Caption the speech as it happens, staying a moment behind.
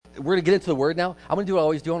we're going to get into the word now. I'm going to do what I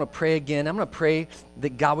always do. I'm going to pray again. I'm going to pray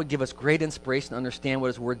that God would give us great inspiration to understand what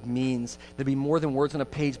his word means. There'd be more than words on a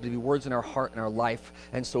page, but there'd be words in our heart and our life.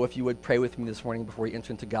 And so if you would pray with me this morning before we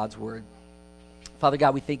enter into God's word. Father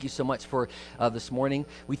God, we thank you so much for this morning.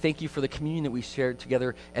 We thank you for the communion that we shared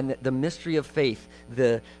together and the mystery of faith,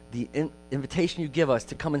 the invitation you give us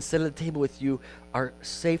to come and sit at the table with you, our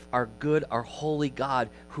safe, our good, our holy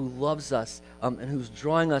God who loves us and who's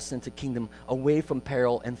drawing us into kingdom away from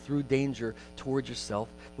peril and through danger towards yourself.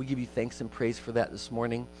 We give you thanks and praise for that this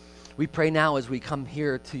morning. We pray now as we come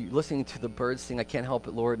here to listening to the birds sing, I can't help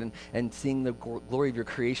it, Lord, and seeing the glory of your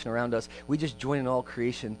creation around us. We just join in all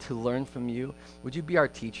creation to learn from you. Would you be our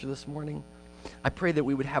teacher this morning? I pray that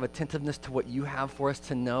we would have attentiveness to what you have for us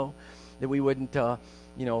to know, that we wouldn't,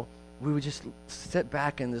 we would just sit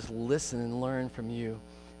back and just listen and learn from you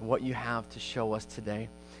and what you have to show us today.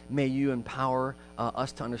 May you empower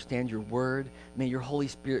us to understand your word. May your Holy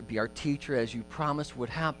Spirit be our teacher as you promised would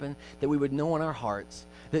happen, that we would know in our hearts,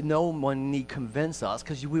 that no one need convince us,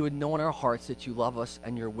 because we would know in our hearts that you love us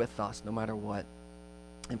and you're with us no matter what.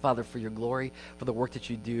 And Father, for your glory, for the work that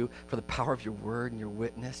you do, for the power of your word and your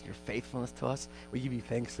witness, and your faithfulness to us, we give you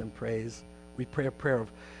thanks and praise. We pray a prayer of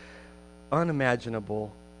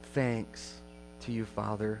unimaginable thanks to you,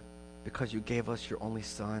 Father, because you gave us your only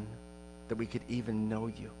Son, that we could even know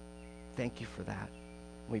you. Thank you for that.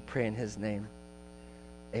 We pray in his name.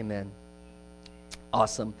 Amen.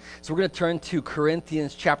 Awesome. So we're going to turn to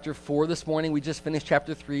Corinthians chapter 4 this morning. We just finished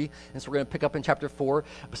chapter 3, and so we're going to pick up in chapter 4.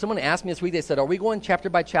 But someone asked me this week, they said, are we going chapter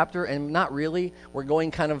by chapter? And not really. We're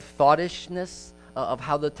going kind of thoughtishness of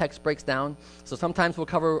how the text breaks down. So sometimes we'll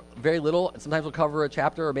cover very little, and sometimes we'll cover a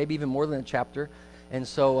chapter, or maybe even more than a chapter. And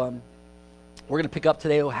so we're going to pick up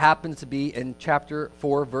today what happens to be in chapter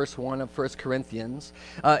 4, verse 1 of 1 Corinthians.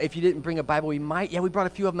 If you didn't bring a Bible, we brought a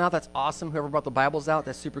few of them out. That's awesome. Whoever brought the Bibles out,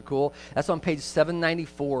 that's super cool. That's on page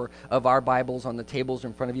 794 of our Bibles on the tables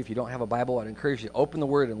in front of you. If you don't have a Bible, I'd encourage you to open the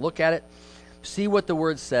Word and look at it. See what the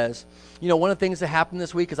Word says. You know, one of the things that happened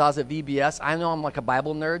this week is I was at VBS. I know I'm like a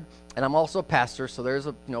Bible nerd, and I'm also a pastor, so there's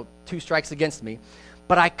two strikes against me.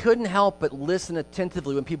 But I couldn't help but listen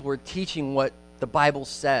attentively when people were teaching what the Bible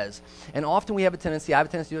says. And often I have a tendency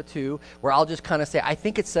to do it too, where I'll just kind of say, I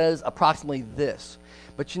think it says approximately this.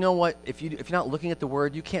 But you know what? If you're not looking at the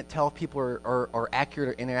Word, you can't tell if people are accurate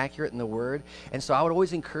or inaccurate in the Word. And so I would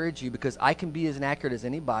always encourage you, because I can be as inaccurate as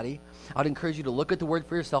anybody, I would encourage you to look at the Word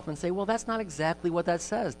for yourself and say, well, that's not exactly what that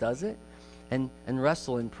says, does it? And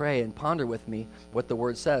wrestle and pray and ponder with me what the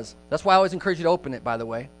Word says. That's why I always encourage you to open it, by the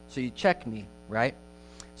way, so you check me, right?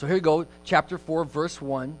 So here we go, chapter 4, verse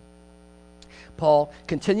 1. Paul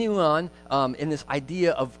continuing on in this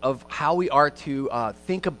idea of how we are to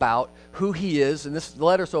think about who he is. And this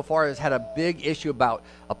letter so far has had a big issue about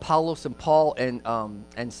Apollos and Paul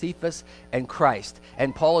and Cephas and Christ.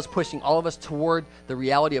 And Paul is pushing all of us toward the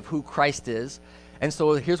reality of who Christ is. And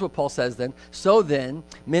so here's what Paul says then. So then,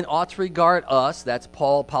 men ought to regard us, that's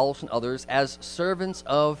Paul, Apollos, and others, as servants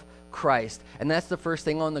of Christ. And that's the first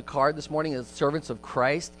thing on the card this morning is servants of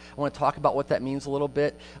Christ. I want to talk about what that means a little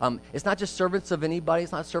bit. It's not just servants of anybody.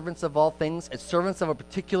 It's not servants of all things. It's servants of a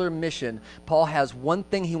particular mission. Paul has one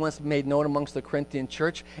thing he wants made known amongst the Corinthian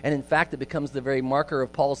church, and in fact, it becomes the very marker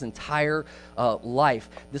of Paul's entire life.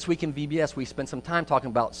 This week in VBS, we spent some time talking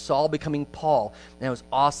about Saul becoming Paul, and it was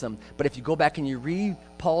awesome. But if you go back and you read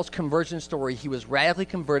Paul's conversion story, he was radically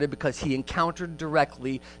converted because he encountered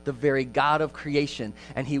directly the very God of creation,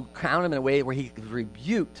 and he encountered him in a way where he was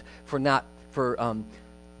rebuked for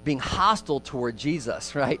being hostile toward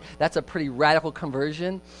Jesus, right? That's a pretty radical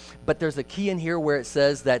conversion. But there's a key in here where it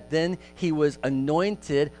says that then he was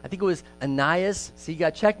anointed. I think it was Ananias. See, you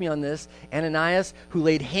got to check me on this. Ananias, who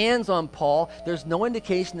laid hands on Paul. There's no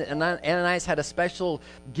indication that Ananias had a special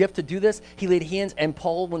gift to do this. He laid hands, and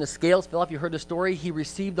Paul, when the scales fell off, you heard the story, he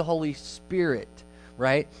received the Holy Spirit,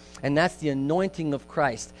 right? And that's the anointing of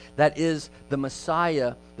Christ. That is the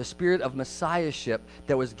Messiah, the spirit of Messiahship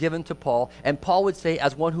that was given to Paul. And Paul would say,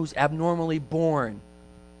 as one who's abnormally born,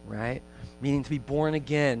 right? Meaning to be born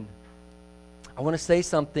again. I want to say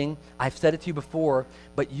something. I've said it to you before,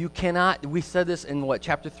 but you cannot, we said this in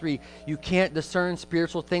chapter 3, you can't discern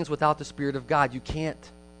spiritual things without the Spirit of God. You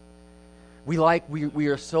can't. We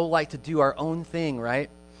are so like to do our own thing, right?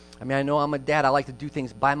 I mean, I know I'm a dad. I like to do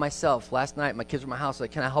things by myself. Last night, my kids were at my house.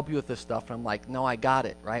 Like, can I help you with this stuff? And I'm like, no, I got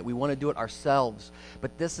it, right? We want to do it ourselves.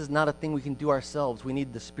 But this is not a thing we can do ourselves. We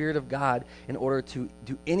need the Spirit of God in order to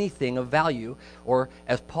do anything of value. Or,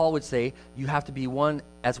 as Paul would say, you have to be one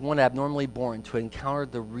abnormally born to encounter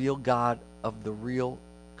the real God of the real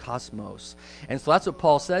cosmos. And so that's what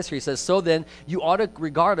Paul says here. He says, so then you ought to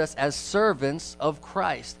regard us as servants of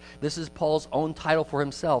Christ. This is Paul's own title for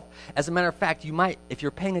himself. As a matter of fact, you might, if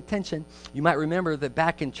you're paying attention, you might remember that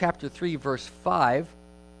back in chapter 3, verse 5,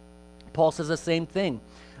 Paul says the same thing.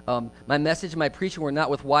 My message and my preaching were not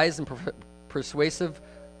with wise and persuasive.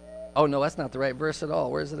 Oh, no, that's not the right verse at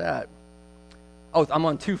all. Where's it at? Oh, I'm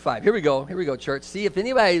on 2:5. Here we go, church. See, did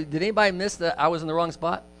anybody miss that I was in the wrong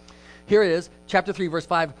spot? Here it is, chapter 3, verse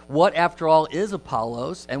 5. What, after all, is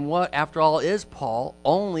Apollos, and what, after all, is Paul?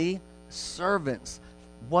 Only servants.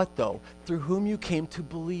 What, though? Through whom you came to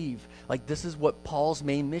believe. Like, this is what Paul's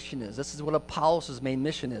main mission is. This is what Apollos' main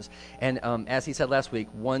mission is. And as he said last week,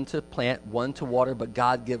 one to plant, one to water, but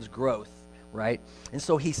God gives growth, right? And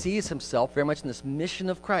so he sees himself very much in this mission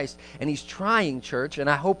of Christ. And he's trying, church, and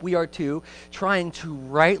I hope we are too, trying to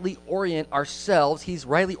rightly orient ourselves. He's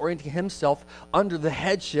rightly orienting himself under the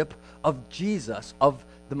headship of Jesus, of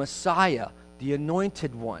the Messiah, the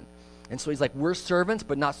anointed one. And so he's like, we're servants,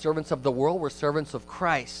 but not servants of the world. We're servants of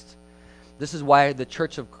Christ. This is why the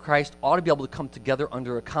church of Christ ought to be able to come together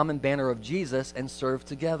under a common banner of Jesus and serve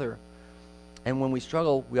together. And when we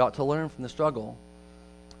struggle, we ought to learn from the struggle.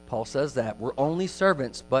 Paul says that. We're only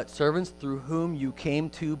servants, but servants through whom you came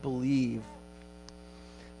to believe.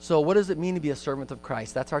 So what does it mean to be a servant of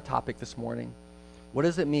Christ? That's our topic this morning. What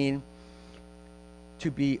does it mean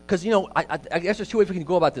to be, because, I guess there's two ways we can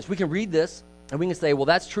go about this. We can read this, and we can say, well,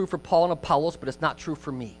 that's true for Paul and Apollos, but it's not true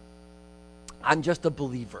for me. I'm just a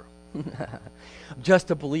believer. Just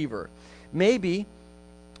a believer. Maybe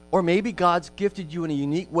God's gifted you in a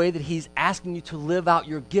unique way that he's asking you to live out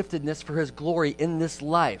your giftedness for his glory in this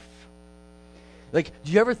life. Like,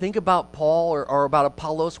 do you ever think about Paul or about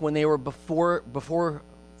Apollos when they were before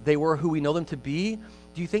they were who we know them to be?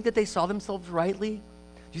 Do you think that they saw themselves rightly?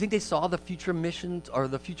 Do you think they saw the future missions or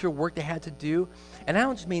the future work they had to do? And I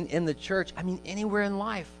don't just mean in the church, I mean anywhere in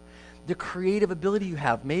life. The creative ability you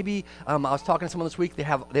have. Maybe I was talking to someone this week,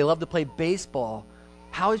 they love to play baseball.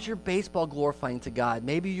 How is your baseball glorifying to God?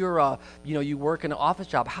 Maybe you're you work in an office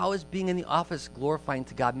job. How is being in the office glorifying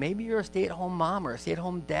to God? Maybe you're a stay-at-home mom or a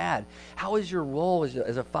stay-at-home dad. How is your role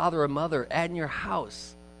as a father or mother in your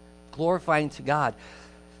house glorifying to God?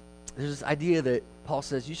 There's this idea that Paul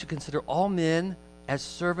says you should consider all men as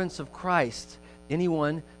servants of Christ,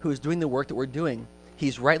 anyone who is doing the work that we're doing.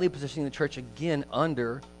 He's rightly positioning the church again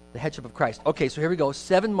under the headship of Christ. Okay, so here we go.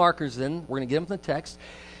 7 markers then. We're going to get them from the text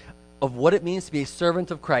of what it means to be a servant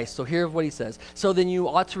of Christ. So here's what he says. So then you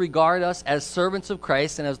ought to regard us as servants of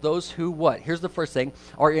Christ and as those who what? Here's the first thing.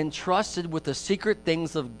 Are entrusted with the secret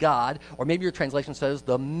things of God, or maybe your translation says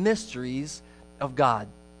the mysteries of God.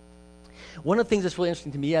 One of the things that's really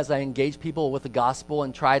interesting to me as I engage people with the gospel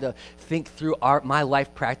and try to think through my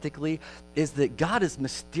life practically is that God is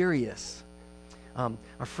mysterious.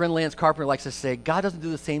 Our friend Lance Carpenter likes to say, God doesn't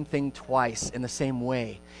do the same thing twice in the same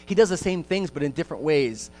way. He does the same things, but in different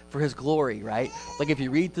ways for his glory, right? Like if you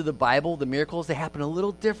read through the Bible, the miracles, they happen a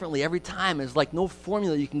little differently every time. There's like no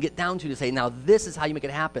formula you can get down to say, now this is how you make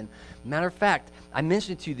it happen. Matter of fact, I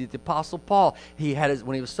mentioned to you that the Apostle Paul,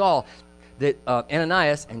 when he was Saul, that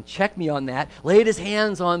Ananias, and check me on that, laid his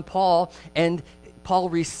hands on Paul, and Paul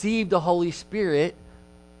received the Holy Spirit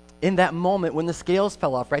in that moment when the scales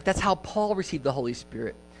fell off, right? That's how Paul received the Holy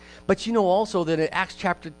Spirit. But you know also that in Acts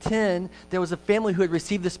chapter 10, there was a family who had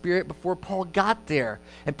received the Spirit before Paul got there.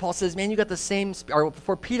 And Paul says, man, you got the same, or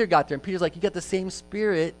before Peter got there. And Peter's like, you got the same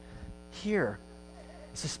Spirit here.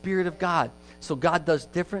 It's the Spirit of God. So God does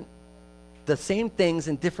the same things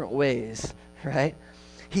in different ways, right?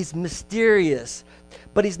 He's mysterious.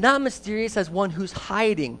 But he's not mysterious as one who's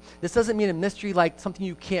hiding. This doesn't mean a mystery like something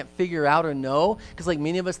you can't figure out or know. Because like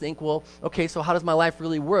many of us think, well, okay, so how does my life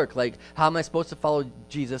really work? Like, how am I supposed to follow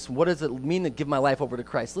Jesus? What does it mean to give my life over to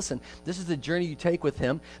Christ? Listen, this is the journey you take with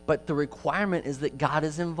him, but the requirement is that God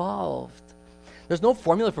is involved. There's no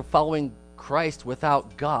formula for following Christ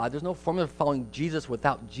without God. There's no formula for following Jesus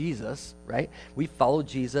without Jesus, right? We follow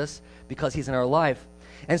Jesus because he's in our life.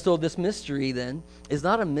 And so this mystery then is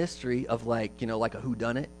not a mystery of like a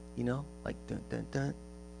whodunit, like dun dun dun,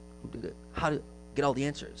 who did it? How to get all the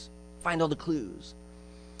answers, find all the clues.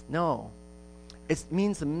 No, it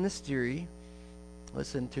means the mystery,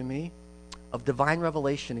 listen to me, of divine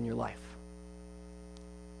revelation in your life.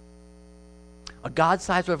 A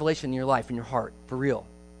God-sized revelation in your life, in your heart, for real.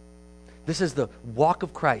 This is the walk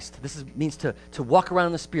of Christ. Means to walk around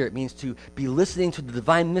in the Spirit, means to be listening to the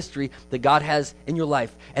divine mystery that God has in your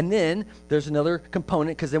life. And then there's another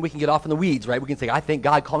component, because then we can get off in the weeds, right? We can say, I think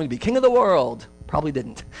God called me to be king of the world. Probably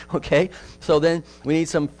didn't, okay? So then we need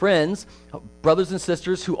some friends, brothers and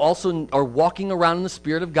sisters who also are walking around in the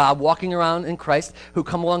Spirit of God, walking around in Christ, who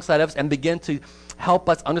come alongside us and begin to help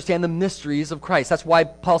us understand the mysteries of Christ. That's why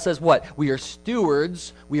Paul says what? We are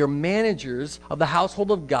stewards, we are managers of the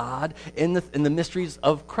household of God in the mysteries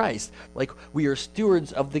of Christ. Like we are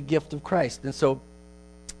stewards of the gift of Christ. And so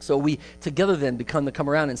we together then come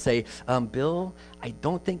around and say, Bill, I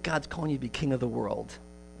don't think God's calling you to be king of the world,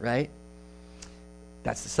 right?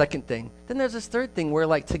 That's the second thing. Then there's this third thing where,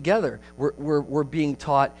 like, together, we're being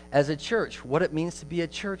taught as a church what it means to be a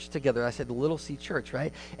church together. I said the Little C Church,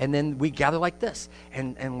 right? And then we gather like this,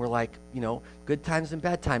 and we're like, good times and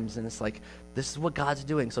bad times, and it's like, this is what God's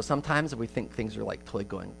doing. So sometimes if we think things are like totally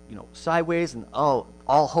going, sideways, and all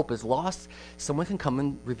hope is lost, someone can come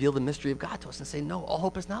and reveal the mystery of God to us and say, no, all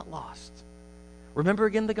hope is not lost. Remember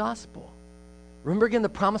again the gospel. Remember again the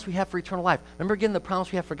promise we have for eternal life. Remember again the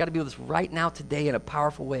promise we have for God to be with us right now, today, in a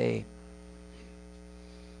powerful way.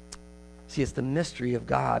 See, it's the mystery of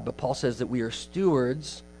God, but Paul says that we are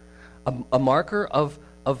stewards. A marker of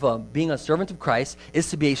being a servant of Christ is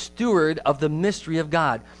to be a steward of the mystery of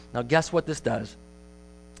God. Now, guess what this does?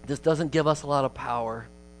 This doesn't give us a lot of power.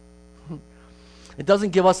 It doesn't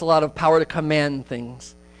give us a lot of power to command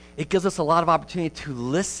things. It gives us a lot of opportunity to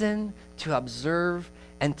listen, to observe,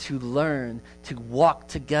 and to learn, to walk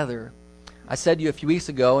together. I said to you a few weeks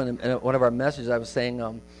ago in one of our messages, I was saying,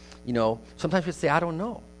 sometimes we say, I don't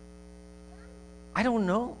know. I don't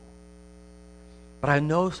know. But I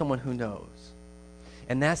know someone who knows.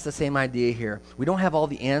 And that's the same idea here. We don't have all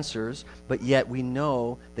the answers, but yet we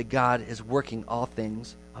know that God is working all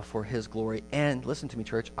things for his glory and, listen to me,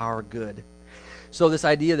 church, our good. So this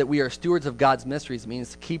idea that we are stewards of God's mysteries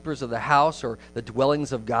means keepers of the house or the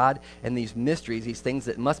dwellings of God, and these mysteries, these things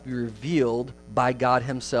that must be revealed by God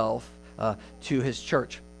himself to his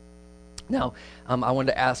church. Now, I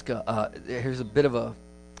wanted to ask, here's a bit of an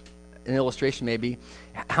illustration maybe.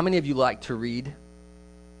 How many of you like to read?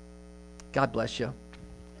 God bless you.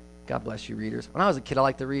 God bless you, readers. When I was a kid, I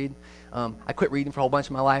liked to read. I quit reading for a whole bunch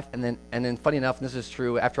of my life, and then funny enough, and this is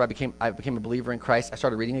true, after I became a believer in Christ, I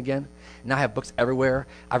started reading again. And now I have books everywhere.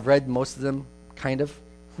 I've read most of them, kind of,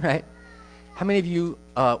 right? How many of you,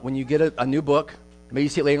 when you get a new book, maybe you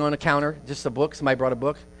see it laying on a counter, just a book, somebody brought a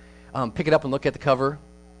book, pick it up and look at the cover?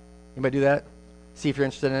 Anybody do that? See if you're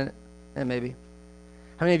interested in it? Maybe.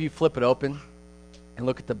 How many of you flip it open and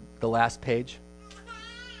look at the last page?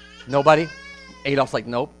 Nobody? Adolph's like,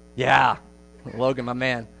 nope. Yeah. Logan, my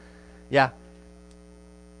man. Yeah.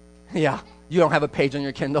 Yeah. You don't have a page on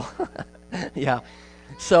your Kindle. Yeah.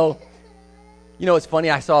 So, it's funny.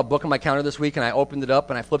 I saw a book on my counter this week, and I opened it up,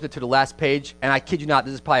 and I flipped it to the last page, and I kid you not,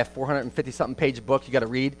 this is probably a 450-something page book you got to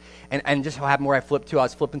read, and just how happened where I flipped to, I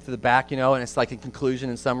was flipping to the back, and it's like a conclusion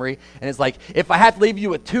and summary, and it's like, if I had to leave you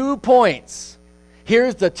with 2 points,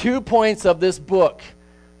 here's the 2 points of this book.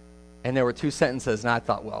 And there were 2 sentences, and I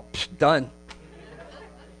thought, well, done.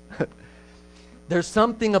 There's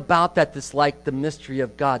something about that's like the mystery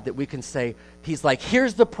of God that we can say, he's like,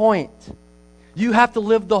 here's the point. You have to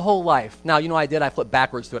live the whole life. Now, I flipped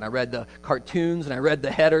backwards to it. I read the cartoons, and I read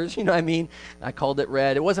the headers, you know what I mean? I called it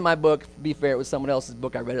red. It wasn't my book. To be fair, it was someone else's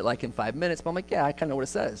book. I read it like in 5 minutes, but I'm like, yeah, I kind of know what it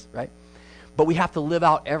says, right? But we have to live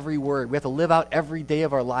out every word. We have to live out every day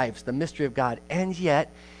of our lives, the mystery of God. And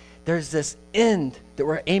yet, there's this end that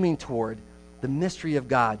we're aiming toward, the mystery of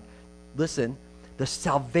God. Listen, the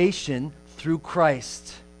salvation through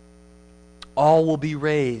Christ. All will be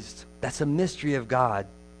raised. That's a mystery of God.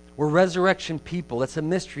 We're resurrection people. That's a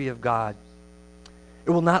mystery of God. It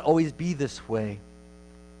will not always be this way.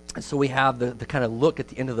 And so we have the kind of look at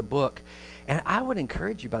the end of the book. And I would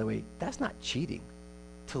encourage you, by the way, that's not cheating.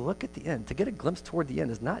 To look at the end, to get a glimpse toward the end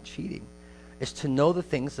is not cheating. It's to know the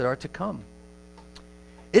things that are to come.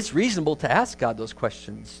 It's reasonable to ask God those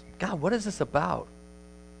questions. God, what is this about?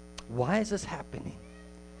 Why is this happening?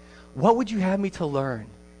 What would you have me to learn?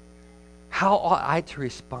 How ought I to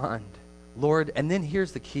respond? Lord, and then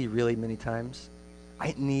here's the key really many times.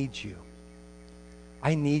 I need you.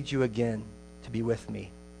 I need you again to be with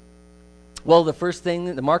me. Well, the first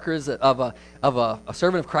thing, the markers of a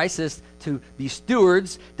servant of Christ is to be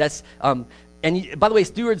stewards. That's by the way,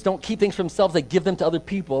 stewards don't keep things for themselves. They give them to other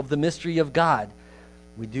people of the mystery of God.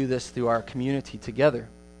 We do this through our community together.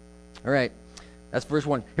 All right, that's verse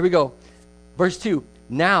 1. Here we go. Verse 2.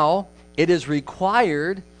 Now it is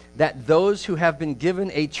required that those who have been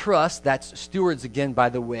given a trust, that's stewards again, by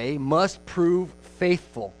the way, must prove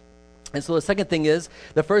faithful. And so the second thing is,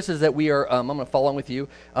 the first is that we are, I'm going to follow on with you,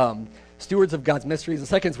 stewards of God's mysteries. The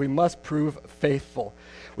second is we must prove faithful.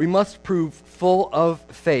 We must prove full of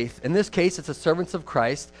faith. In this case, it's the servants of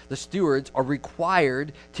Christ. The stewards are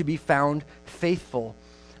required to be found faithful.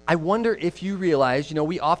 I wonder if you realize,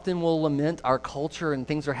 we often will lament our culture and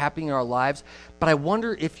things are happening in our lives, but I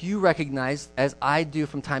wonder if you recognize, as I do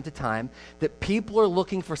from time to time, that people are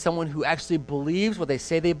looking for someone who actually believes what they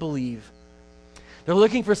say they believe. They're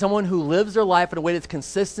looking for someone who lives their life in a way that's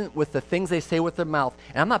consistent with the things they say with their mouth.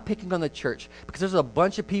 And I'm not picking on the church, because there's a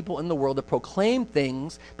bunch of people in the world that proclaim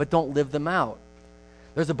things but don't live them out.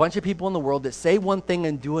 There's a bunch of people in the world that say one thing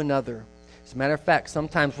and do another. As a matter of fact,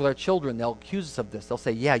 sometimes with our children, they'll accuse us of this. They'll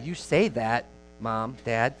say, yeah, you say that, Mom,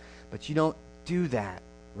 Dad, but you don't do that,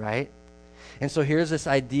 right? And so here's this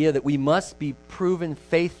idea that we must be proven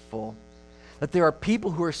faithful, that there are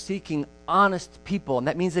people who are seeking honest people. And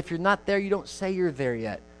that means if you're not there, you don't say you're there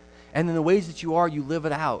yet. And in the ways that you are, you live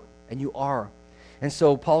it out, and you are. And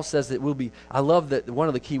so Paul says that we'll be, I love that one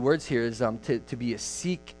of the key words here is to be a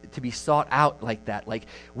seek, to be sought out like that. Like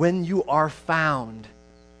when you are found,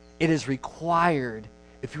 it is required,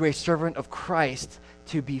 if you're a servant of Christ,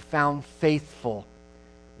 to be found faithful.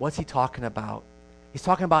 What's he talking about? He's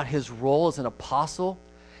talking about his role as an apostle.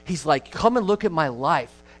 He's like, come and look at my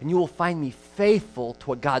life, and you will find me faithful to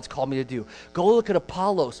what God's called me to do. Go look at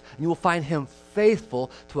Apollos, and you will find him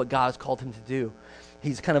faithful to what God has called him to do.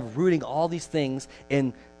 He's kind of rooting all these things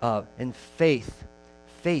in faith.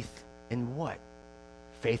 Faith in what?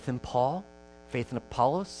 Faith in Paul? Faith in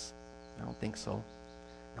Apollos? I don't think so.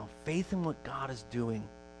 No, faith in what God is doing.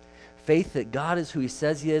 Faith that God is who he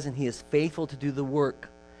says he is, and he is faithful to do the work.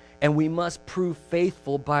 And we must prove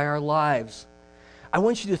faithful by our lives. I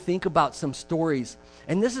want you to think about some stories.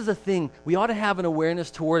 And this is a thing, we ought to have an awareness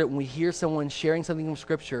toward it when we hear someone sharing something from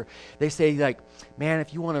Scripture. They say like, man,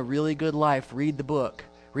 if you want a really good life, read the book.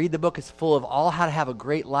 Read the book. It's full of all how to have a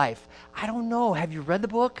great life. I don't know. Have you read the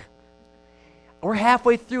book? We're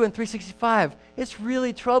halfway through in 365. It's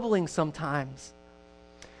really troubling sometimes.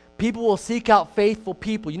 People will seek out faithful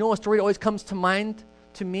people. You know what story that always comes to mind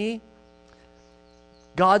to me?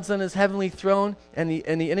 God's on his heavenly throne, and the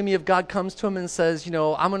enemy of God comes to him and says, I'm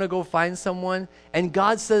going to go find someone. And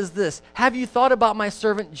God says this, have you thought about my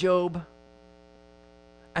servant Job?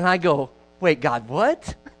 And I go, wait, God,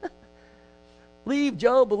 what? Leave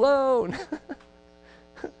Job alone.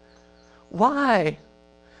 Why?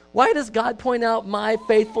 Why does God point out my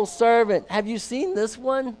faithful servant? Have you seen this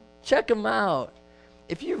one? Check him out.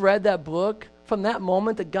 If you read that book, from that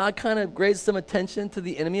moment that God kind of raised some attention to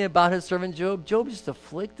the enemy about his servant Job, Job's just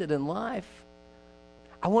afflicted in life.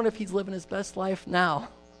 I wonder if he's living his best life now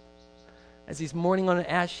as he's mourning on an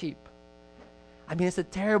ash heap. I mean, it's a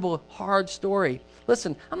terrible, hard story.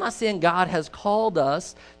 Listen, I'm not saying God has called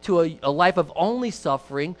us to a life of only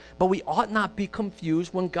suffering, but we ought not be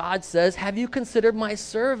confused when God says, have you considered my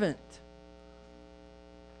servant?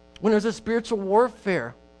 When there's a spiritual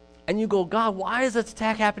warfare, and you go, God, why is this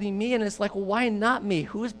attack happening to me? And it's like, well, why not me?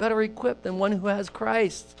 Who's better equipped than one who has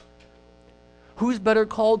Christ? Who's better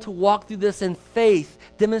called to walk through this in faith,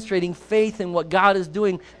 demonstrating faith in what God is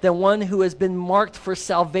doing, than one who has been marked for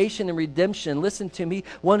salvation and redemption? Listen to me,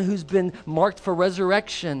 one who's been marked for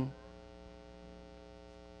resurrection.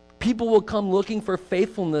 People will come looking for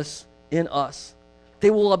faithfulness in us.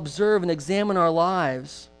 They will observe and examine our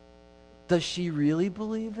lives. Does she really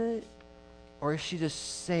believe it? Or is she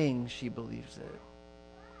just saying she believes it?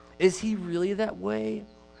 Is he really that way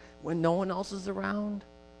when no one else is around?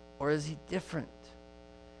 Or is he different?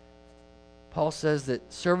 Paul says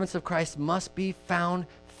that servants of Christ must be found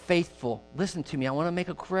faithful. Listen to me, I want to make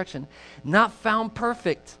a correction. Not found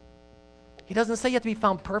perfect. He doesn't say you have to be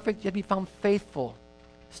found perfect, you have to be found faithful.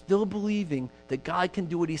 Still believing that God can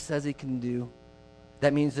do what he says he can do.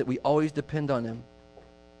 That means that we always depend on him.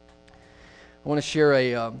 I want to share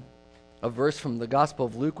a verse from the Gospel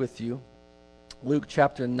of Luke with you. Luke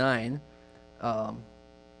chapter 9,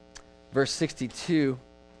 verse 61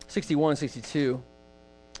 and 62.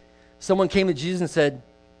 Someone came to Jesus and said,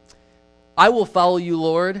 I will follow you,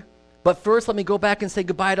 Lord, but first let me go back and say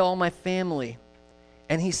goodbye to all my family.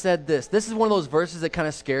 And he said this. This is one of those verses that kind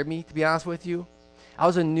of scared me, to be honest with you. I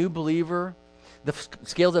was a new believer. The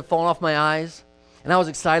scales had fallen off my eyes, and I was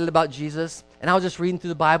excited about Jesus. And I was just reading through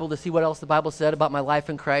the Bible to see what else the Bible said about my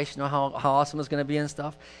life in Christ, how awesome it's going to be and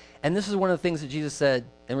stuff. And this is one of the things that Jesus said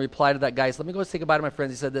in reply to that guy. So let me go say goodbye to my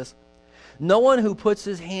friends. He said this, no one who puts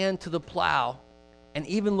his hand to the plow and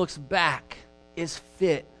even looks back is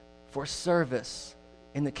fit for service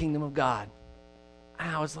in the kingdom of God.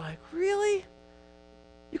 And I was like, really?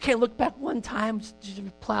 You can't look back one time,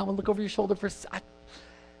 just plow and look over your shoulder for...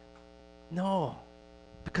 No,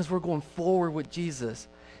 because we're going forward with Jesus.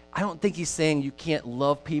 I don't think he's saying you can't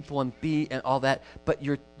love people and be and all that, but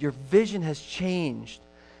your vision has changed.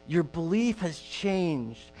 Your belief has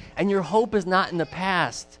changed, and your hope is not in the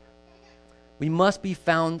past. We must be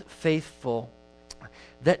found faithful.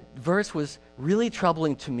 That verse was really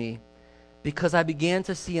troubling to me because I began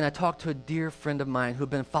to see, and I talked to a dear friend of mine who had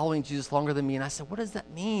been following Jesus longer than me, and I said, what does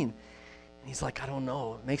that mean? And he's like, I don't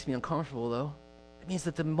know. It makes me uncomfortable, though. It means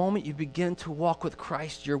that the moment you begin to walk with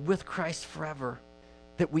Christ, you're with Christ forever.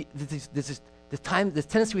 That this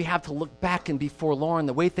tendency we have to look back and be forlorn,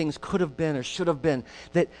 the way things could have been or should have been,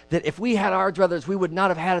 that if we had our druthers, we would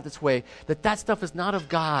not have had it this way, that stuff is not of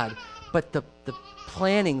God, but the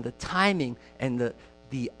planning, the timing, and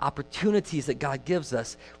the opportunities that God gives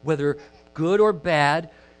us, whether good or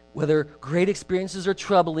bad, whether great experiences or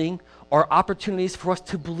troubling, are opportunities for us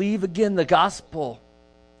to believe again the gospel.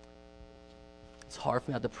 It's hard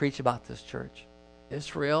for me not to preach about this, church.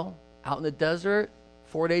 Israel, out in the desert,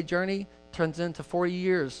 4-day journey turns into 40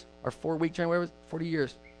 years, or 4-week journey, whatever, 40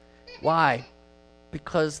 years. Why?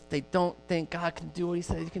 Because they don't think God can do what he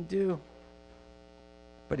said he can do.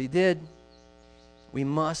 But he did. We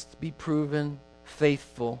must be proven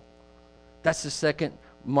faithful. That's the second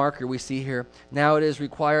marker we see here. Now it is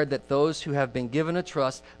required that those who have been given a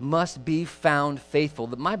trust must be found faithful.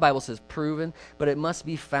 My Bible says proven, but it must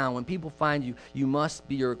be found. When people find you,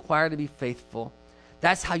 you're required to be faithful.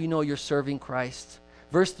 That's how you know you're serving Christ.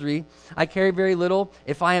 Verse 3, I carry very little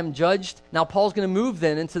if I am judged. Now Paul's going to move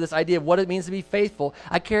then into this idea of what it means to be faithful.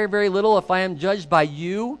 I carry very little if I am judged by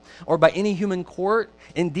you or by any human court.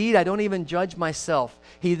 Indeed, I don't even judge myself.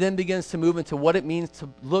 He then begins to move into what it means to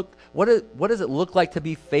look, what does it look like to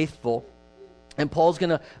be faithful? And Paul's going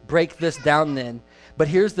to break this down then. But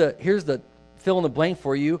here's the fill in the blank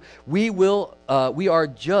for you. We are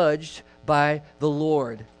judged by the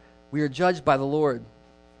Lord. We are judged by the Lord.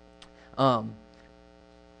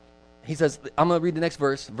 He says, I'm going to read the next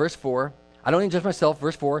verse, verse 4. I don't even judge myself,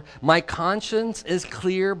 verse 4. My conscience is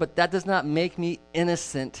clear, but that does not make me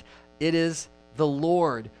innocent. It is the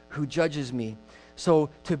Lord who judges me. So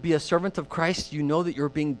to be a servant of Christ, you know that you're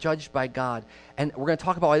being judged by God. And we're going to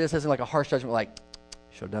talk about why this isn't like a harsh judgment, like,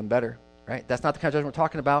 should have done better, right? That's not the kind of judgment we're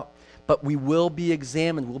talking about. But we will be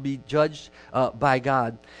examined, we'll be judged by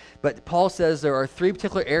God. But Paul says there are 3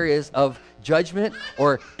 particular areas of judgment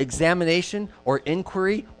or examination or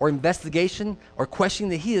inquiry or investigation or questioning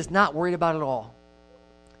that he is not worried about at all.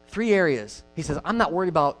 3 areas. He says, I'm not worried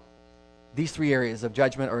about these 3 areas of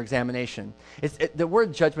judgment or examination. The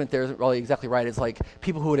word judgment there isn't really exactly right. It's like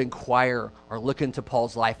people who would inquire or look into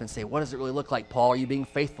Paul's life and say, what does it really look like, Paul? Are you being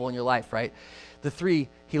faithful in your life, right? The 3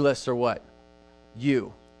 he lists are what?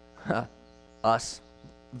 You, us,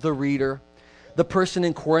 the reader, the person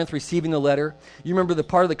in Corinth receiving the letter. You remember the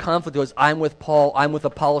part of the conflict was, I'm with Paul, I'm with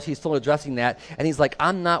Apollos. He's still addressing that. And he's like,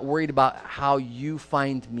 I'm not worried about how you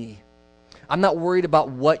find me. I'm not worried about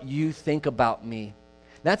what you think about me.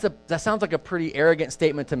 That sounds like a pretty arrogant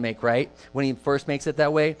statement to make, right? When he first makes it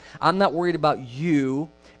that way. I'm not worried about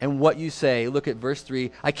you and what you say. Look at verse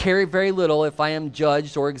 3. I carry very little if I am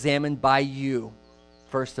judged or examined by you,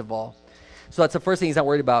 first of all. So that's the first thing he's not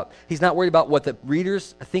worried about. He's not worried about what the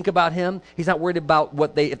readers think about him. He's not worried about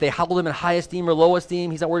if they hold him in high esteem or low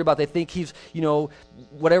esteem. He's not worried about they think he's,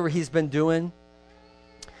 whatever he's been doing.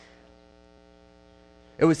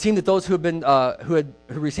 It would seem that those who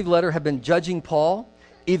received the letter have been judging Paul,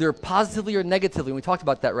 either positively or negatively. And we talked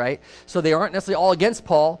about that, right? So they aren't necessarily all against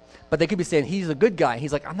Paul, but they could be saying, he's a good guy.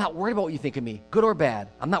 He's like, I'm not worried about what you think of me, good or bad.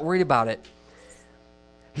 I'm not worried about it.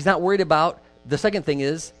 He's not worried about. The second thing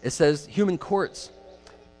is, it says human courts.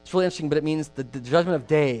 It's really interesting, but it means the judgment of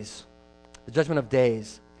days. The judgment of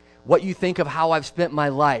days. What you think of how I've spent my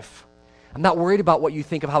life. I'm not worried about what you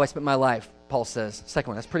think of how I spent my life, Paul says.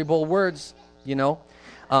 Second one, that's pretty bold words,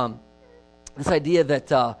 This idea that,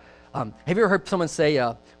 have you ever heard someone say,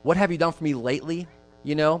 what have you done for me lately?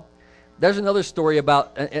 There's another story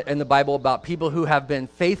in the Bible about people who have been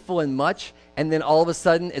faithful in much, and then all of a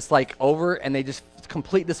sudden it's like over, and they just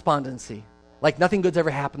complete despondency. Like nothing good's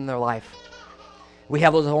ever happened in their life. We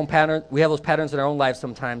have those patterns in our own lives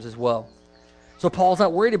sometimes as well. So Paul's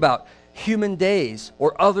not worried about human days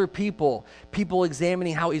or other people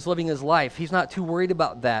examining how he's living his life. He's not too worried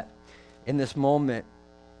about that in this moment.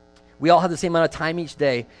 We all have the same amount of time each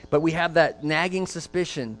day, but we have that nagging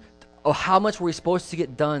suspicion of how much we're supposed to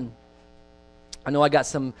get done. I know I got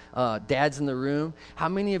some dads in the room. How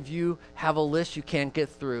many of you have a list you can't get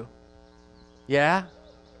through? Yeah?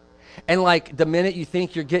 And like the minute you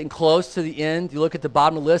think you're getting close to the end, you look at the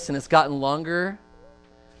bottom of the list and it's gotten longer.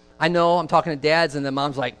 I know I'm talking to dads and the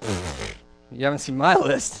mom's like, you haven't seen my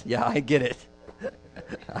list. Yeah, I get it.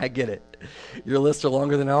 I get it. Your lists are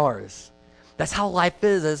longer than ours. That's how life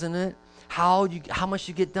is, isn't it? How much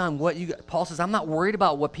you get done. Paul says, I'm not worried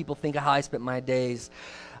about what people think of how I spent my days.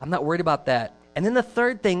 I'm not worried about that. And then the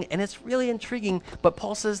third thing, and it's really intriguing, but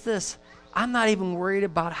Paul says this, I'm not even worried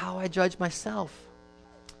about how I judge myself.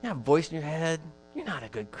 You have a voice in your head. You're not a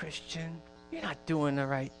good Christian. You're not doing the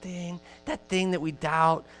right thing. That thing that we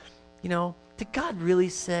doubt, did God really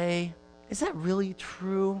say? Is that really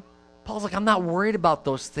true? Paul's like, I'm not worried about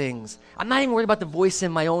those things. I'm not even worried about the voice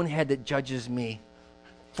in my own head that judges me.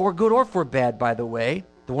 For good or for bad, by the way.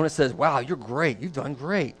 The one that says, wow, you're great. You've done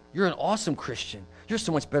great. You're an awesome Christian. You're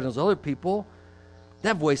so much better than those other people.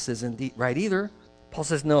 That voice isn't right either. Paul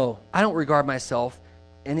says, no, I don't regard myself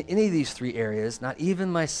in any of these three areas, not even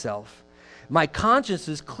myself. My conscience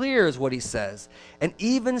is clear, is what he says. And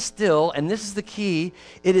even still, and this is the key,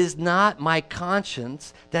 it is not my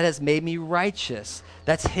conscience that has made me righteous.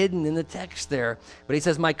 That's hidden in the text there. But he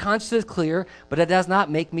says, my conscience is clear, but it does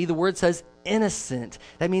not make me, the word says, innocent.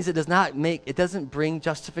 That means it doesn't bring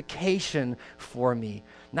justification for me.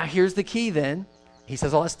 Now here's the key then. He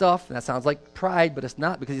says all that stuff, and that sounds like pride, but it's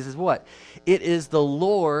not, because he says what? It is the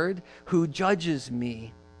Lord who judges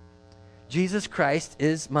me. Jesus Christ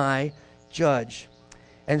is my judge.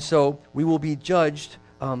 And so we will be judged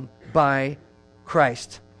by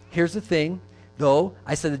Christ. Here's the thing, though.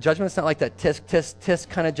 I said the judgment's not like that tisk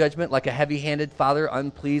kind of judgment, like a heavy-handed father,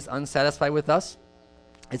 unpleased, unsatisfied with us.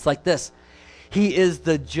 It's like this. He is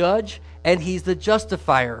the judge, and he's the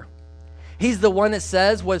justifier. He's the one that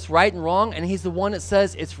says what's right and wrong, and he's the one that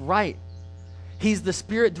says it's right. He's the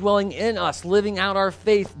Spirit dwelling in us, living out our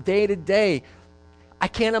faith day to day. I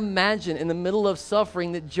can't imagine in the middle of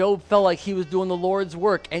suffering that Job felt like he was doing the Lord's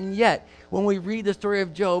work. And yet, when we read the story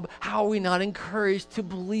of Job, how are we not encouraged to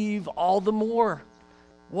believe all the more?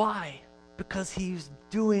 Why? Because he's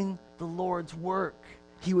doing the Lord's work.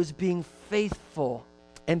 He was being faithful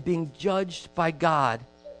and being judged by God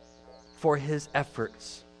for his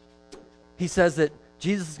efforts. He says that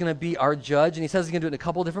Jesus is going to be our judge, and he says he's going to do it in a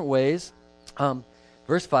couple different ways.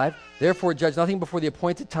 Verse 5, therefore judge nothing before the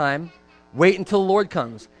appointed time. Wait until the Lord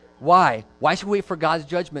comes. Why? Why should we wait for God's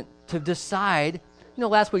judgment? To decide.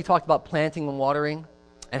 Last week we talked about planting and watering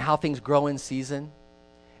and how things grow in season.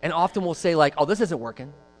 And often we'll say like, oh, this isn't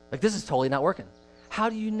working. Like, this is totally not working. How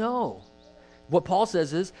do you know? What Paul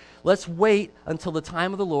says is, let's wait until the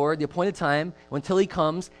time of the Lord, the appointed time, until he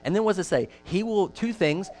comes. And then what does it say? He will, two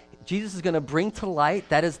things. Jesus is going to bring to light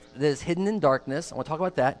that is hidden in darkness. I want to talk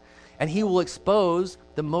about that. And he will expose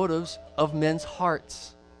the motives of men's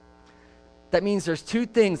hearts. That means there's two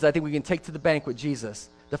things that I think we can take to the bank with Jesus.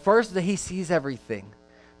 The first is that he sees everything.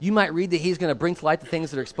 You might read that he's going to bring to light the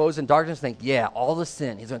things that are exposed in darkness and think, yeah, all the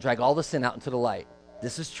sin. He's going to drag all the sin out into the light.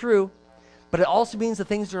 This is true. But it also means the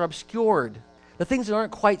things that are obscured, the things that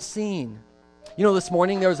aren't quite seen. This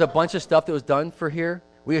morning there was a bunch of stuff that was done for here.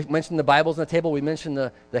 We mentioned the Bibles on the table. We mentioned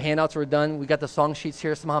the handouts were done. We got the song sheets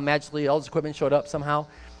here. Somehow magically all this equipment showed up somehow.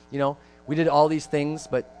 We did all these things,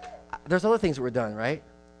 but there's other things that were done, right?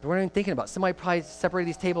 That we're not even thinking about. Somebody probably separated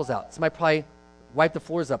these tables out. Somebody probably wiped the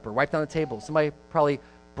floors up or wiped down the table. Somebody probably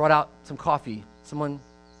brought out some coffee. Someone,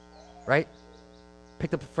 right?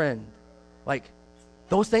 Picked up a friend. Like,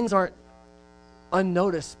 those things aren't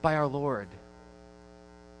unnoticed by our Lord.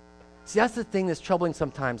 See, that's the thing that's troubling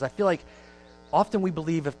sometimes. I feel like often we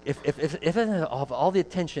believe if of all the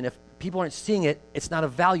attention, if people aren't seeing it, it's not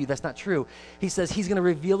of value. That's not true. He says he's going to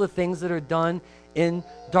reveal the things that are done in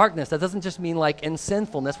darkness. That doesn't just mean like in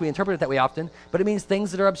sinfulness. We interpret it that way often, but it means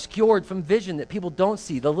things that are obscured from vision that people don't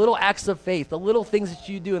see. The little acts of faith, the little things that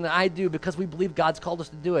you do and that I do because we believe God's called us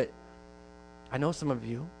to do it. I know some of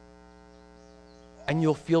you. And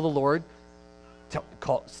you'll feel the Lord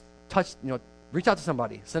reach out to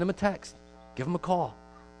somebody, send them a text, give them a call.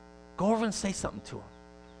 Go over and say something to them.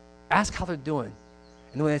 Ask how they're doing.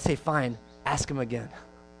 And then when they say fine, ask them again.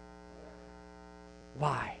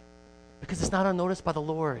 Why? Because it's not unnoticed by the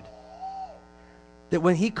Lord. That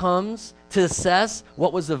when he comes to assess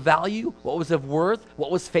what was of value, what was of worth,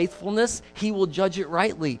 what was faithfulness, he will judge it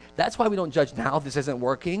rightly. That's why we don't judge now if this isn't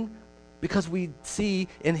working, because we see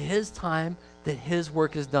in his time that his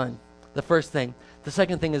work is done. The first thing. The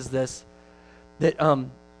second thing is this, that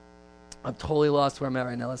I'm totally lost where I'm at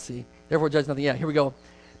right now. Let's see. Therefore judge nothing. Yeah, here we go.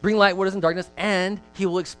 Bring light what is in darkness, and he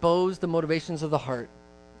will expose the motivations of the heart.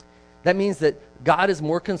 That means that God is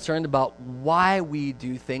more concerned about why we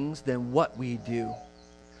do things than what we do.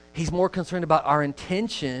 He's more concerned about our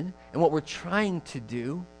intention and what we're trying to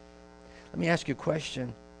do. Let me ask you a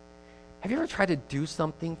question. Have you ever tried to do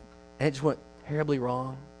something and it just went terribly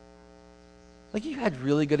wrong? Like you had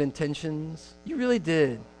really good intentions. You really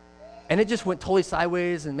did. and it just went totally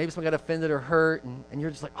sideways, and maybe someone got offended or hurt, and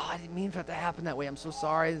you're just like, oh, I didn't mean for that to happen that way. I'm so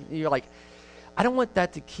sorry. And you're like, I don't want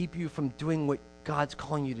that to keep you from doing what God's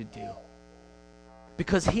calling you to do,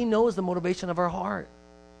 because he knows the motivation of our heart.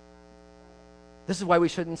 This is why we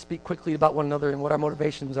shouldn't speak quickly about one another and what our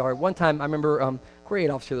motivations are. One time, I remember Corey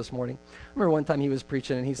Adolph's here this morning. I remember one time he was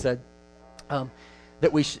preaching, and he said that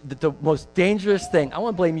the most dangerous thing, I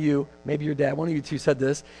want to blame you, maybe your dad, one of you two said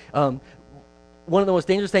this, one of the most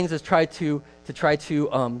dangerous things is try to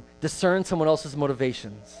discern someone else's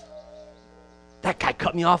motivations. That guy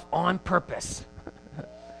cut me off on purpose.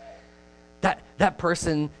 that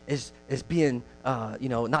person is being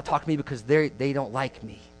not talking to me because they don't like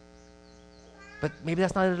me. But maybe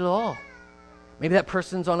that's not it at all. Maybe that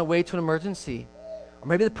person's on the way to an emergency, or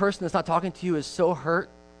maybe the person that's not talking to you is so hurt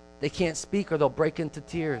they can't speak, or they'll break into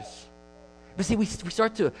tears. But see, we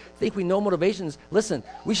start to think we know motivations. Listen,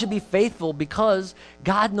 we should be faithful because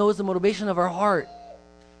God knows the motivation of our heart.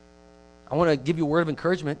 I want to give you a word of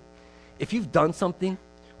encouragement. If you've done something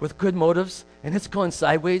with good motives and it's gone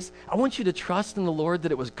sideways, I want you to trust in the Lord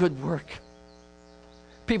that it was good work.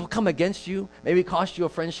 People come against you, maybe it cost you a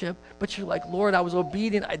friendship, but you're like, Lord, I was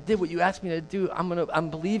obedient. I did what you asked me to do. I'm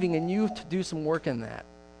believing in you to do some work in that.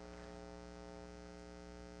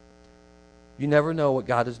 You never know what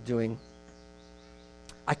God is doing.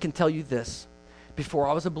 I can tell you this. Before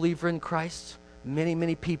I was a believer in Christ, many,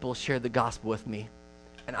 many people shared the gospel with me,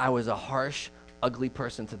 and I was a harsh, ugly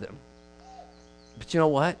person to them. But you know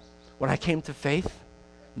what? When I came to faith,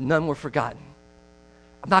 none were forgotten.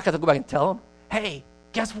 I'm not going to go back and tell them, hey,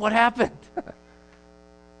 guess what happened?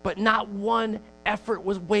 But not one effort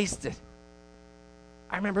was wasted.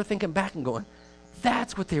 I remember thinking back and going,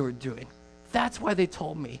 that's what they were doing. That's why they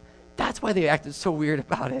told me. That's why they acted so weird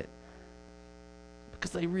about it.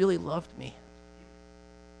 Because they really loved me.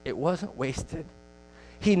 It wasn't wasted.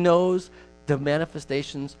 He knows the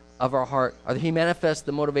manifestations of our heart. Or he manifests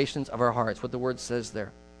the motivations of our hearts, what the word says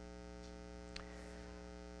there.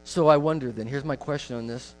 So I wonder then, here's my question on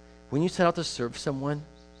this. When you set out to serve someone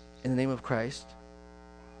in the name of Christ,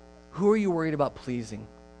 who are you worried about pleasing?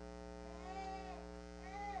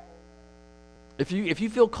 If you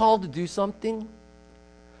feel called to do something,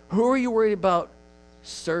 who are you worried about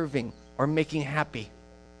serving or making happy?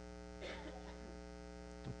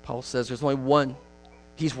 Paul says there's only one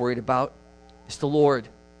he's worried about. It's the Lord.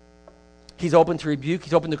 He's open to rebuke.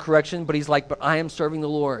 He's open to correction, but he's like, but I am serving the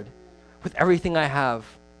Lord with everything I have.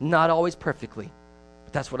 Not always perfectly,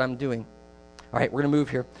 but that's what I'm doing. All right, we're going to move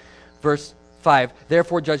here. Verse 5,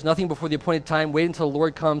 therefore judge nothing before the appointed time. Wait until the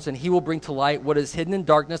Lord comes, and he will bring to light what is hidden in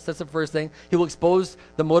darkness. That's the first thing. He will expose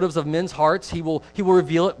the motives of men's hearts. He will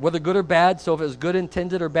reveal it, whether good or bad. So if it was good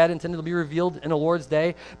intended or bad intended, it'll be revealed in the Lord's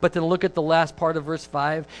day. But then look at the last part of verse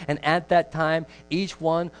 5. And at that time, each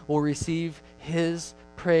one will receive his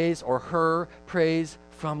praise or her praise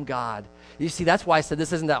from God. You see, that's why I said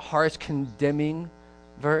this isn't that harsh condemning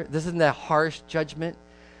verse. This isn't that harsh judgment.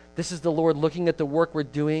 This is the Lord looking at the work we're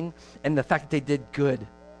doing and the fact that they did good.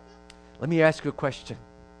 Let me ask you a question.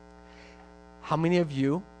 How many of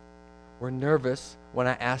you were nervous when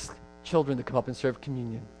I asked children to come up and serve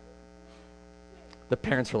communion? The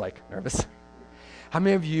parents were like nervous. How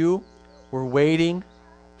many of you were waiting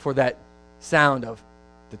for that sound of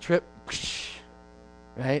the trip?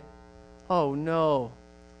 Right? Oh no.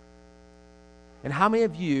 And how many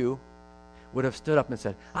of you would have stood up and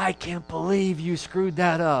said, I can't believe you screwed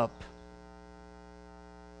that up?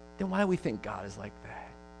 Then why do we think God is like that?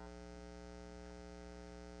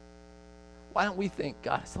 Why don't we think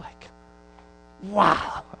God is like,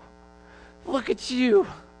 wow, look at you.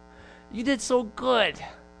 You did so good.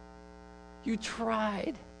 You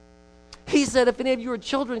tried. He said, if any of you are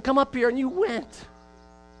children, come up here, and you went.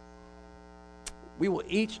 We will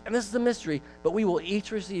each, and this is a mystery, but we will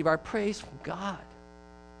each receive our praise from God.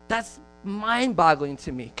 That's mind-boggling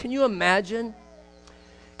to me. Can you imagine?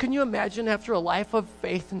 Can you imagine after a life of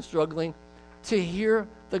faith and struggling to hear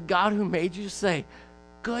the God who made you say,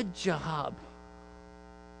 good job.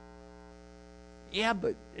 Yeah,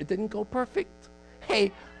 but it didn't go perfect.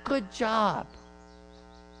 Hey, good job.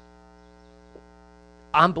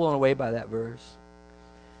 I'm blown away by that verse.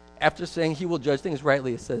 After saying he will judge things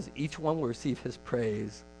rightly, it says each one will receive his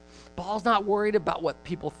praise. Paul's not worried about what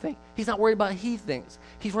people think. He's not worried about what he thinks.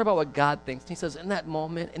 He's worried about what God thinks. He says in that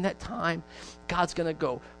moment, in that time, God's going to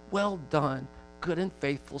go, well done, good and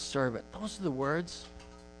faithful servant. Those are the words.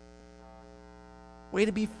 Way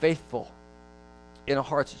to be faithful in a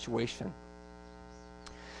hard situation.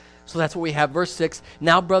 So that's what we have. Verse 6,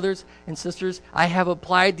 now, brothers and sisters, I have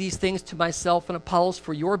applied these things to myself and Apollos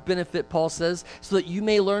for your benefit, Paul says, so that you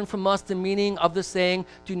may learn from us the meaning of the saying,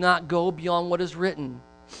 do not go beyond what is written.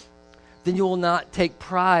 Then you will not take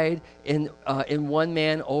pride in one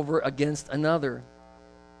man over against another.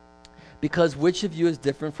 Because which of you is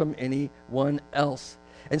different from anyone else?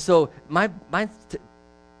 And so mine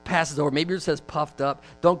passes over. Maybe yours says puffed up.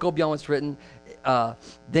 Don't go beyond what's written.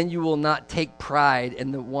 Then you will not take pride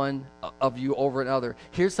in the one of you over another.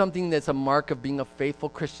 Here's something that's a mark of being a faithful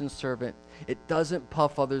Christian servant. It doesn't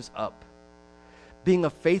puff others up. Being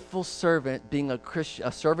a faithful servant, being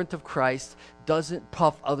a servant of Christ, doesn't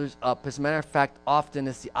puff others up. As a matter of fact, often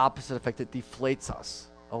it's the opposite effect. It deflates us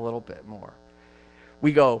a little bit more.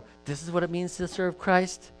 We go, this is what it means to serve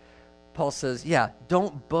Christ? Paul says, yeah,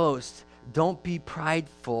 don't boast. Don't be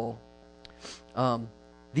prideful.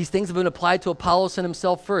 These things have been applied to Apollos and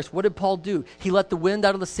himself first. What did Paul do? He let the wind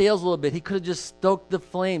out of the sails a little bit. He could have just stoked the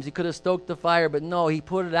flames. He could have stoked the fire, but no, he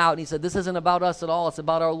put it out and he said, this isn't about us at all. It's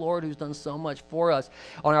about our Lord who's done so much for us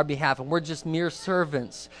on our behalf. And we're just mere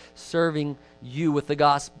servants serving you with the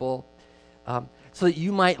gospel so that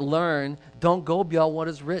you might learn. Don't go beyond what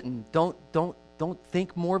is written. Don't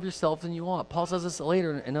think more of yourself than you ought. Paul says this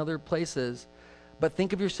later in other places. But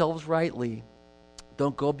think of yourselves rightly.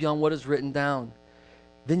 Don't go beyond what is written down.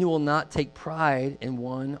 Then you will not take pride in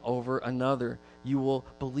one over another. You will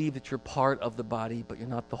believe that you're part of the body, but you're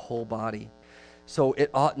not the whole body. So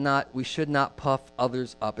we should not puff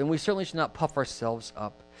others up. And we certainly should not puff ourselves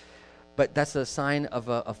up. But that's a sign of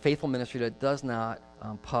a faithful ministry that does not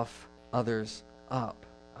puff others up.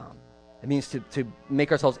 It means to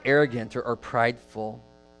make ourselves arrogant or prideful.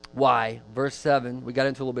 Why? Verse 7, we got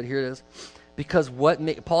into a little bit. Here it is. Because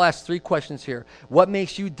Paul asks 3 questions here. What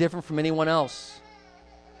makes you different from anyone else?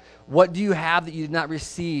 What do you have that you did not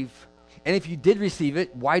receive? And if you did receive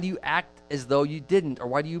it, why do you act as though you didn't? Or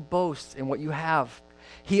why do you boast in what you have?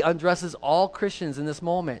 He addresses all Christians in this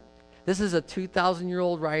moment. This is a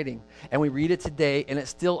 2,000-year-old writing, and we read it today, and it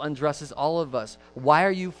still addresses all of us. Why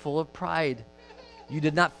are you full of pride? You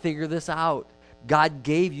did not figure this out. God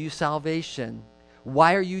gave you salvation.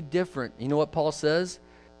 Why are you different? You know what Paul says?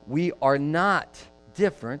 We are not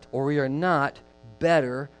different, or we are not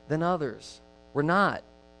better than others. We're not.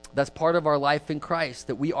 That's part of our life in Christ,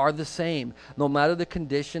 that we are the same. No matter the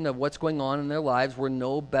condition of what's going on in their lives, we're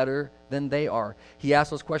no better than they are. He asks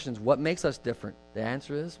those questions. What makes us different? The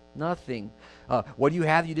answer is nothing. What do you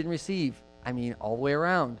have you didn't receive? I mean, all the way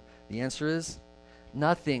around. The answer is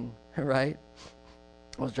nothing, right?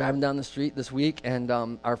 I was driving down the street this week, and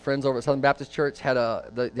our friends over at Southern Baptist Church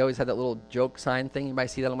they always had that little joke sign thing. You might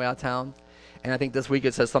see that on the way out of town. And I think this week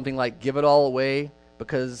it says something like, give it all away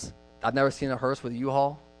because I've never seen a hearse with a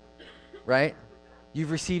U-Haul. Right?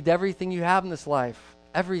 You've received everything you have in this life.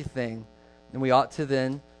 Everything. And we ought to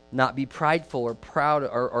then not be prideful or proud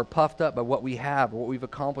or puffed up by what we have or what we've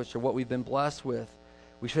accomplished or what we've been blessed with.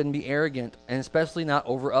 We shouldn't be arrogant, and especially not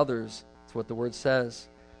over others. That's what the word says.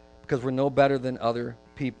 Because we're no better than other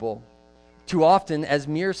people. Too often, as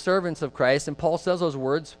mere servants of Christ, and Paul says those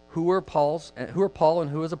words, who are Paul and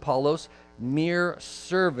who is Apollos? Mere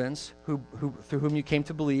servants through whom you came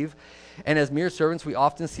to believe. And as mere servants, we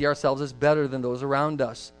often see ourselves as better than those around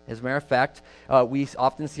us. As a matter of fact, we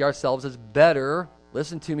often see ourselves as better,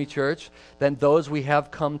 listen to me, church, than those we have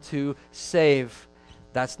come to save.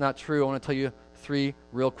 That's not true. I want to tell you 3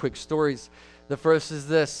 real quick stories. The first is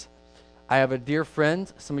this. I have a dear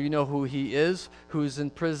friend, some of you know who he is, who's in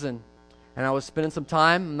prison. And I was spending some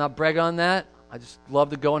time, I'm not bragging on that, I just love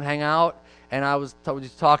to go and hang out. And I was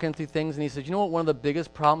just talking through things, and he said, you know what one of the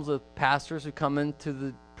biggest problems with pastors who come into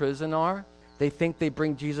the prison are? They think they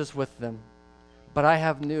bring Jesus with them. But I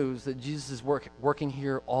have news that Jesus is working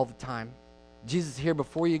here all the time. Jesus is here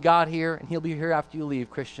before you got here, and he'll be here after you leave,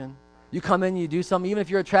 Christian. You come in, you do something, even if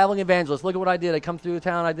you're a traveling evangelist. Look at what I did. I come through the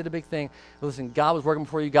town, I did a big thing. Listen, God was working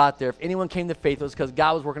before you got there. If anyone came to faith, it was because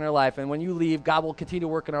God was working in their life. And when you leave, God will continue to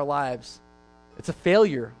work in our lives. It's a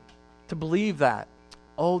failure to believe that.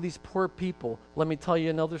 Oh, these poor people. Let me tell you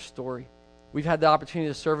another story. We've had the opportunity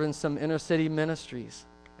to serve in some inner city ministries.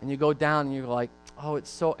 And you go down and you're like, oh, it's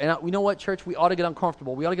so, and we know what, church? We ought to get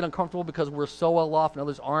uncomfortable. We ought to get uncomfortable because we're so well off and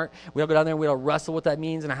others aren't. We ought to go down there and we ought to wrestle what that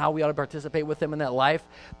means and how we ought to participate with them in that life.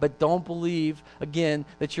 But don't believe, again,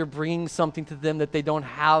 that you're bringing something to them that they don't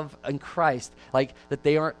have in Christ, like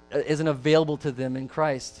that isn't available to them in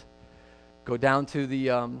Christ. Go down to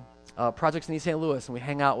the projects in East St. Louis, and we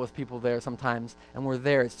hang out with people there sometimes, and we're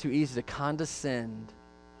there. It's too easy to condescend.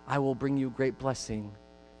 I will bring you great blessing.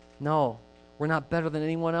 No, we're not better than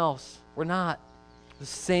anyone else. We're not. The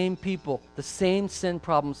same people, the same sin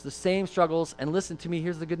problems, the same struggles, and listen to me,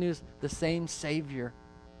 here's the good news, the same Savior.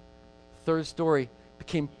 Third story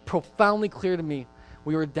became profoundly clear to me.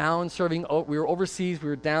 We were down serving, we were overseas, we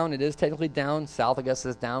were down, it is technically down, south I guess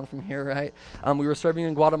is down from here, right? We were serving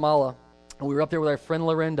in Guatemala, and we were up there with our friend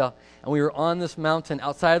Lorinda, and we were on this mountain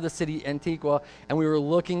outside of the city, Antigua, and we were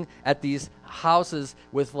looking at these houses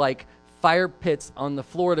with like fire pits on the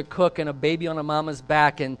floor to cook and a baby on a mama's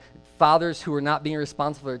back, and fathers who were not being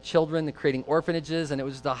responsible for their children and creating orphanages, and it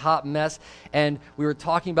was just a hot mess. And we were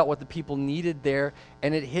talking about what the people needed there,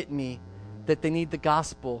 and it hit me that they need the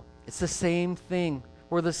gospel. It's the same thing.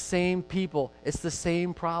 We're the same people. It's the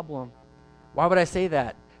same problem. Why would I say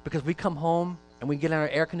that? Because we come home and we get in our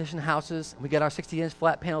air-conditioned houses and we get our 60-inch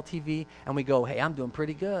flat panel TV and we go, hey, I'm doing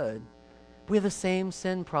pretty good. We have the same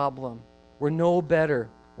sin problem. We're no better.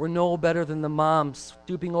 We're no better than the mom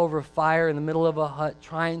stooping over fire in the middle of a hut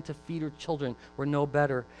trying to feed her children. We're no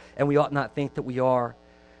better, and we ought not think that we are.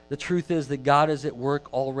 The truth is that God is at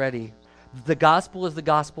work already. The gospel is the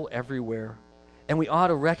gospel everywhere, and we ought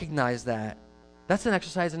to recognize that. That's an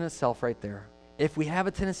exercise in itself right there. If we have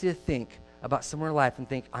a tendency to think about someone in life and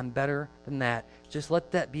think, I'm better than that, just let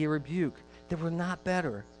that be a rebuke, that we're not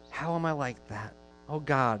better. How am I like that? Oh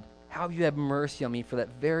God, how have you had mercy on me for that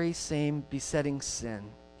very same besetting sin?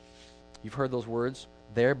 You've heard those words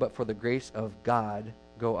there, but for the grace of God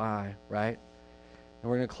go I, right?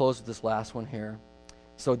 And we're going to close with this last one here.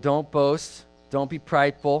 So don't boast. Don't be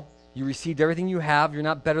prideful. You received everything you have. You're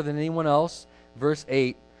not better than anyone else. Verse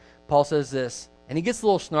 8, Paul says this, and he gets a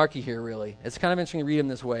little snarky here, really. It's kind of interesting to read him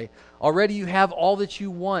this way. Already you have all that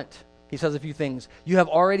you want. He says a few things. You have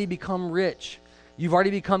already become rich. You've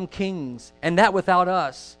already become kings, and that without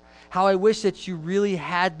us. How I wish that you really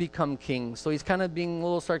had become kings. So he's kind of being a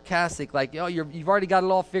little sarcastic, like, you've already got it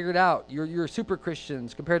all figured out. You're super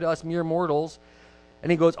Christians compared to us mere mortals. And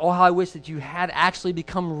he goes, oh, how I wish that you had actually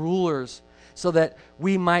become rulers so that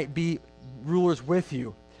we might be rulers with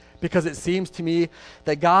you. Because it seems to me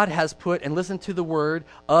that God has put, and listen to the word,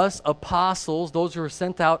 us apostles, those who are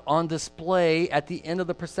sent out on display at the end of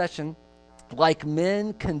the procession, like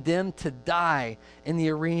men condemned to die in the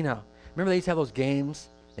arena. Remember they used to have those games?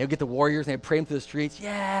 They would get the warriors and they'd parade them through the streets.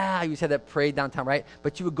 Yeah, you used to have that parade downtown, right?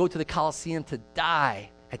 But you would go to the Coliseum to die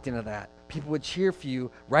at the end of that. People would cheer for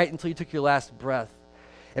you right until you took your last breath.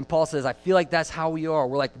 And Paul says, I feel like that's how we are.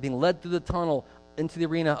 We're like being led through the tunnel into the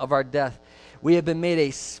arena of our death. We have been made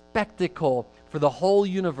a spectacle for the whole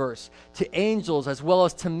universe, to angels as well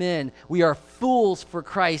as to men. We are fools for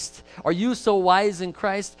Christ. Are you so wise in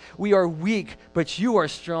Christ? We are weak, but you are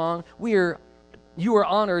strong. You are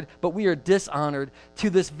honored, but we are dishonored. To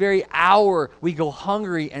this very hour, we go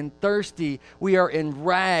hungry and thirsty. We are in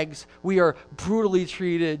rags. We are brutally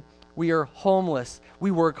treated. We are homeless.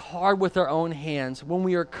 We work hard with our own hands. When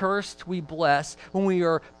we are cursed, we bless. When we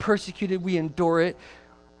are persecuted, we endure it.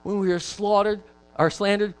 When we are slaughtered or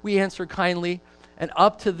slandered, we answer kindly. And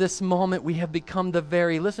up to this moment, we have become the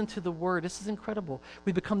very, listen to the word, this is incredible.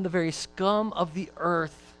 We become the very scum of the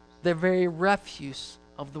earth, the very refuse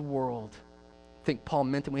of the world. I think Paul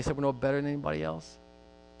meant it when he said we're no better than anybody else.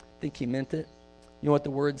 I think he meant it. You know what the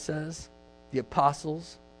word says? The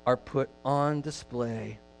apostles are put on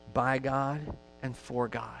display by God and for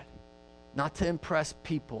God. Not to impress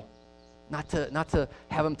people, not to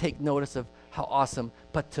have them take notice of how awesome,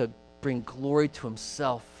 but to bring glory to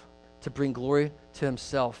himself. To bring glory to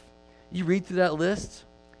himself. You read through that list,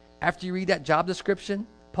 after you read that job description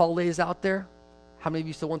Paul lays out there, how many of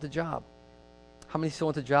you still want the job? How many still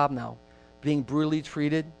want the job now? Being brutally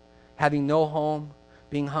treated, having no home,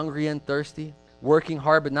 being hungry and thirsty, working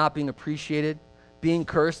hard but not being appreciated, being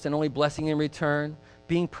cursed and only blessing in return,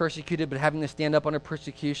 being persecuted but having to stand up under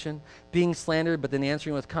persecution, being slandered but then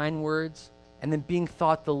answering with kind words, and then being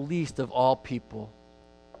thought the least of all people.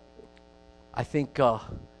 I think,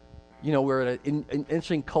 we're at an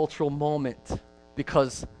interesting cultural moment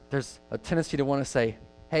because there's a tendency to want to say,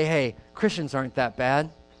 hey, Christians aren't that bad,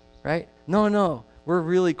 right? No, we're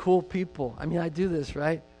really cool people. I mean, I do this,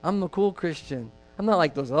 right? I'm a cool Christian. I'm not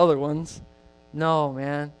like those other ones. No,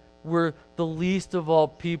 man. We're the least of all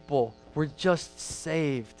people. We're just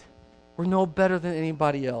saved. We're no better than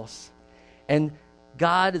anybody else. And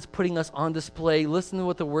God is putting us on display. Listen to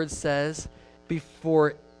what the word says.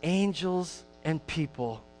 Before angels and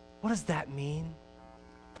people. What does that mean?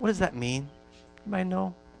 What does that mean? You might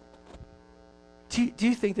know. Do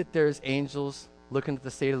you think that there's angels looking at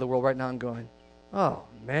the state of the world right now and going, oh,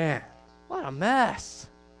 man, what a mess.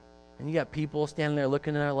 And you got people standing there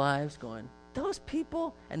looking at our lives going, those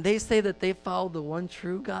people? And they say that they follow the one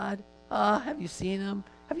true God? Have you seen them?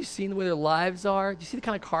 Have you seen the way their lives are? Do you see the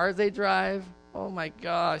kind of cars they drive? Oh my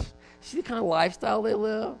gosh. See the kind of lifestyle they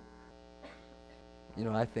live? You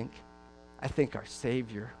know, I think our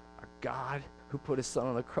Savior, our God, who put his son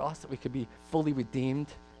on the cross that we could be fully redeemed,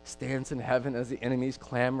 stands in heaven as the enemies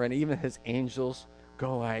clamor, and even his angels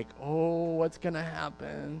go like, oh, what's going to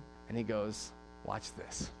happen? And he goes, watch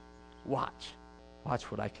this. Watch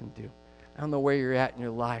what I can do. I don't know where you're at in your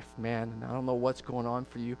life, man, and I don't know what's going on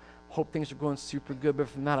for you. Hope things are going super good, but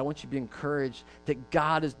from that, I want you to be encouraged that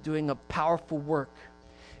God is doing a powerful work.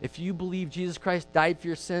 If you believe Jesus Christ died for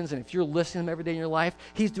your sins, and if you're listening to him every day in your life,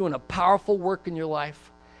 he's doing a powerful work in your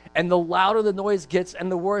life. And the louder the noise gets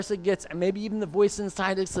and the worse it gets, and maybe even the voice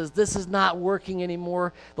inside it says, this is not working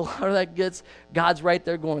anymore, the louder that gets, God's right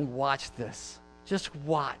there going, watch this. Just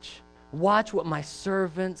watch. Watch what my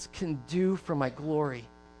servants can do for my glory.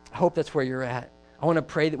 I hope that's where you're at. I want to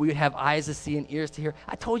pray that we would have eyes to see and ears to hear.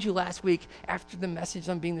 I told you last week, after the message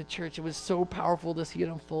on being the church, it was so powerful to see it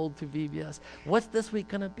unfold through VBS. What's this week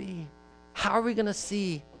going to be? How are we going to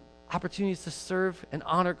see opportunities to serve and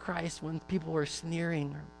honor Christ when people are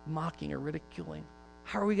sneering or mocking or ridiculing?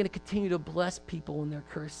 How are we going to continue to bless people when they're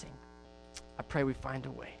cursing? I pray we find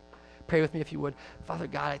a way. Pray with me if you would. Father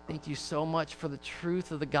God, I thank you so much for the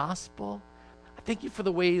truth of the gospel. I thank you for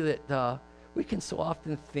the way that we can so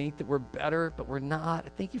often think that we're better, but we're not. I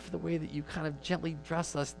thank you for the way that you kind of gently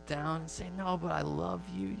dress us down and say, no, but I love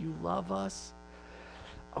you. You love us.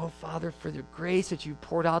 Oh, Father, for the grace that you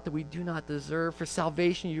poured out that we do not deserve, for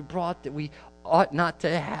salvation you brought that we ought not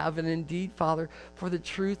to have, and indeed, Father, for the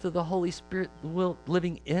truth of the Holy Spirit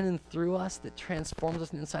living in and through us that transforms us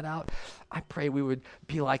from the inside out, I pray we would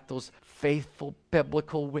be like those faithful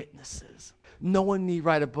biblical witnesses. No one need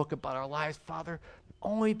write a book about our lives, Father,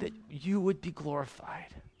 only that you would be glorified,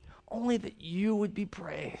 only that you would be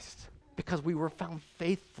praised, because we were found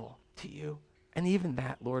faithful to you. And even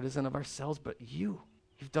that, Lord, isn't of ourselves, but you.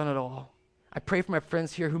 You've done it all. I pray for my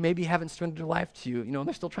friends here who maybe haven't surrendered their life to you. You know,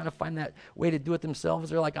 they're still trying to find that way to do it themselves.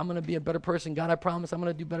 They're like, I'm going to be a better person. God, I promise I'm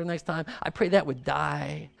going to do better next time. I pray that would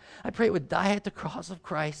die. I pray it would die at the cross of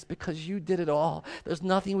Christ because you did it all. There's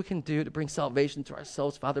nothing we can do to bring salvation to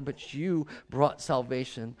ourselves, Father, but you brought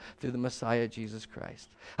salvation through the Messiah, Jesus Christ.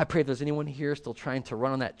 I pray if there's anyone here still trying to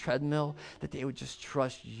run on that treadmill, that they would just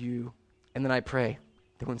trust you. And then I pray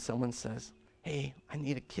that when someone says, hey, I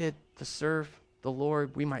need a kid to serve the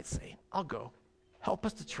Lord, we might say, I'll go. Help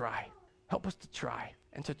us to try. Help us to try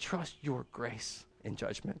and to trust your grace in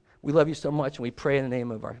judgment. We love you so much, and we pray in the name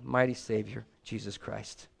of our mighty Savior, Jesus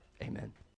Christ. Amen.